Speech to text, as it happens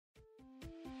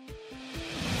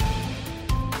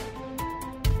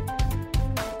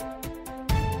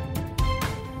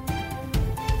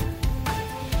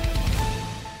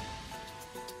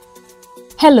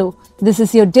Hello, this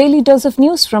is your daily dose of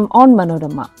news from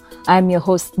Onmanorama. I am your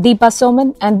host Deepa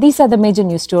Soman and these are the major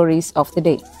news stories of the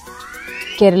day.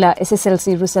 Kerala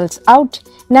SSLC results out,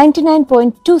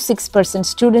 99.26%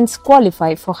 students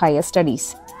qualify for higher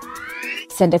studies.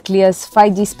 Centre clears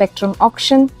 5G spectrum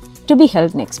auction to be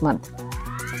held next month.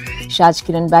 Shaj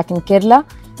Kiran back in Kerala,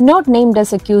 not named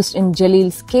as accused in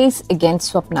Jalil's case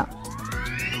against Swapna.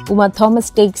 Uma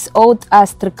Thomas takes oath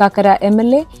as Trikakara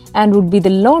MLA and would be the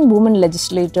lone woman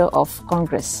legislator of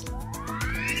Congress.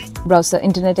 Browser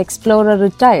Internet Explorer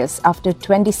retires after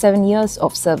 27 years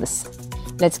of service.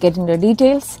 Let's get into the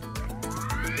details.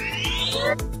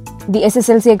 The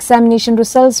SSLC examination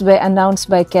results were announced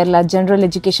by Kerala General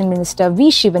Education Minister V.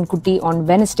 Shivankutty on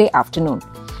Wednesday afternoon.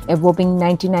 A whopping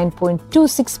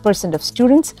 99.26% of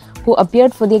students who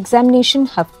appeared for the examination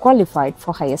have qualified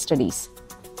for higher studies.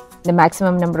 The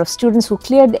maximum number of students who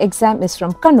cleared the exam is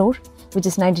from Kannur, which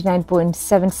is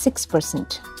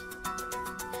 99.76%.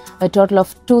 A total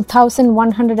of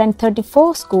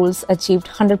 2,134 schools achieved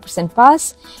 100%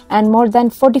 pass and more than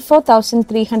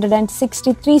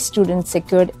 44,363 students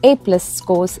secured A+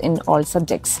 scores in all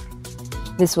subjects.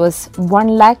 This was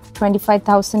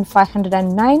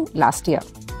 1,25,509 last year.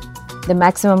 The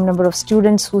maximum number of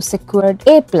students who secured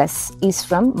A+ is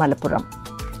from Malappuram.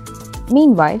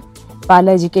 Meanwhile,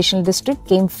 Pala Educational District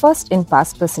came first in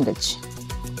pass percentage.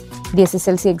 The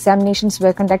SSLC examinations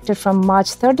were conducted from March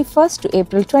 31st to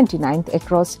April 29th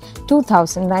across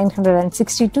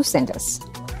 2,962 centres.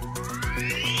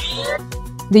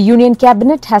 The Union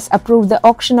Cabinet has approved the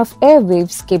auction of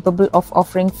airwaves capable of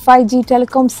offering 5G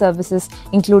telecom services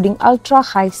including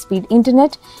ultra-high-speed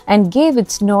internet and gave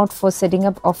its nod for setting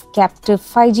up of captive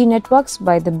 5G networks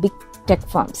by the big tech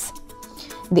firms.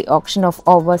 The auction of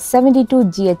over 72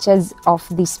 GHz of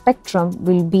the spectrum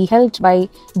will be held by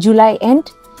July end,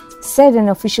 said an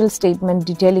official statement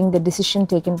detailing the decision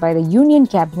taken by the Union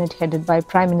Cabinet headed by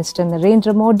Prime Minister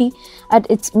Narendra Modi at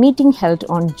its meeting held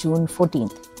on June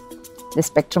 14th. The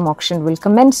spectrum auction will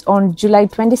commence on July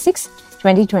 26,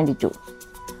 2022.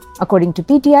 According to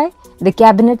PTI, the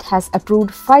Cabinet has approved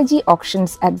 5G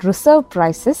auctions at reserve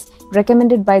prices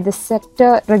recommended by the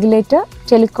sector regulator,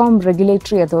 Telecom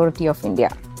Regulatory Authority of India.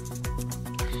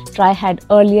 TRAI had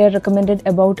earlier recommended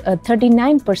about a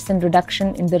 39%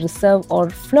 reduction in the reserve or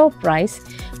floor price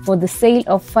for the sale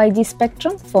of 5G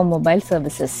spectrum for mobile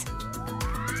services.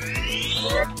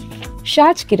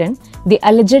 Shaj Kiran, the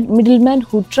alleged middleman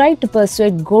who tried to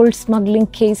persuade gold smuggling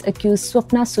case, accused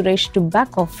Swapna Suresh to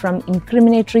back off from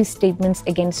incriminatory statements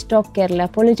against top Kerala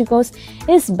politicos,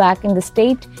 is back in the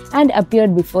state and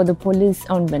appeared before the police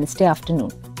on Wednesday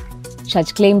afternoon.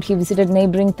 Shaj claimed he visited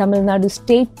neighbouring Tamil Nadu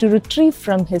state to retrieve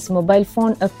from his mobile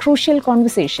phone a crucial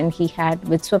conversation he had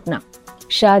with Swapna.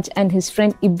 Shaj and his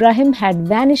friend Ibrahim had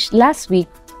vanished last week,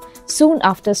 soon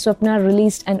after Swapna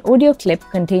released an audio clip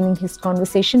containing his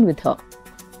conversation with her.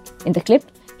 In the clip,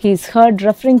 he is heard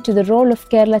referring to the role of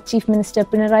Kerala Chief Minister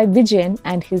Pinarayi Vijayan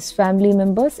and his family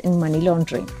members in money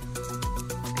laundering.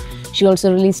 She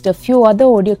also released a few other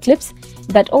audio clips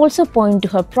that also point to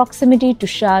her proximity to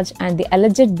Shaj and the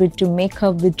alleged bid to make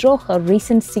her withdraw her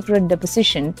recent secret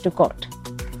deposition to court.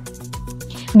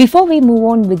 Before we move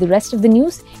on with the rest of the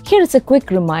news, here is a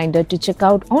quick reminder to check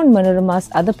out Onmanorama's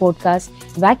other podcasts,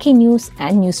 Wacky News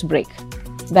and Newsbreak.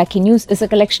 Wacky News is a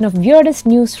collection of weirdest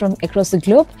news from across the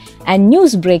globe, and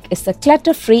Newsbreak is a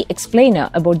clutter-free explainer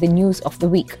about the news of the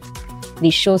week.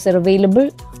 These shows are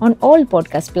available on all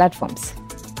podcast platforms.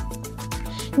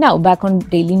 Now back on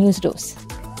Daily News Dose.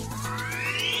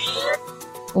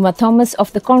 Uma Thomas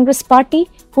of the Congress Party,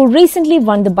 who recently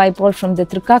won the bypoll from the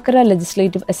Trikakara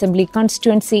Legislative Assembly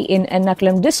constituency in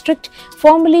Ernakulam district,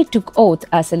 formally took oath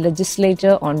as a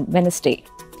legislator on Wednesday.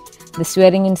 The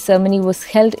swearing-in ceremony was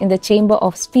held in the chamber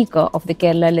of Speaker of the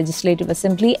Kerala Legislative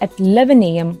Assembly at 11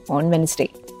 a.m. on Wednesday.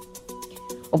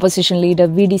 Opposition leader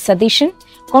V.D. Satheeshan,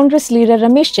 Congress leader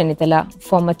Ramesh Chennithala,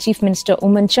 former Chief Minister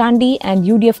Umman Chandi and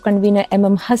UDF convener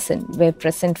M.M. Hassan were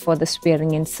present for the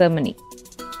swearing-in ceremony.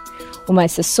 Uma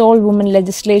is the sole woman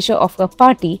legislator of her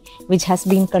party, which has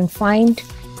been confined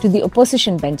to the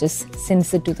opposition benches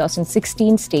since the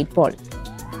 2016 state poll.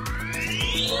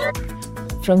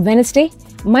 From Wednesday,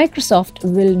 Microsoft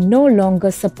will no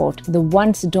longer support the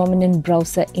once dominant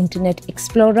browser Internet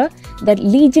Explorer that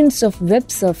legions of web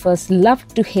surfers love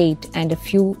to hate and a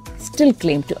few still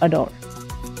claim to adore.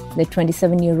 The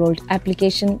 27-year-old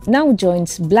application now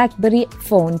joins BlackBerry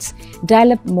phones,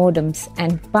 dial-up modems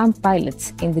and Palm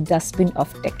Pilots in the dustbin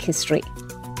of tech history.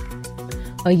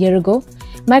 A year ago,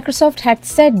 Microsoft had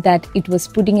said that it was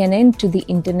putting an end to the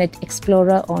Internet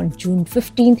Explorer on June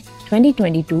 15,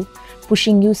 2022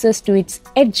 pushing users to its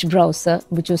Edge browser,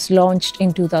 which was launched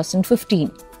in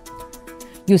 2015.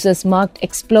 Users marked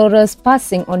Explorer's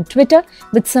passing on Twitter,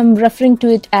 with some referring to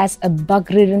it as a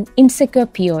bug-ridden, insecure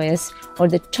POS or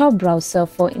the top browser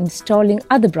for installing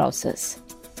other browsers.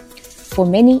 For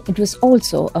many, it was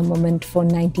also a moment for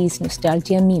 90s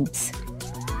nostalgia memes.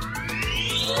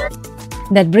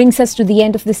 That brings us to the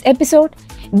end of this episode.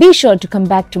 Be sure to come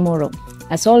back tomorrow.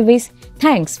 As always,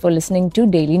 thanks for listening to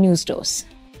Daily News Dose.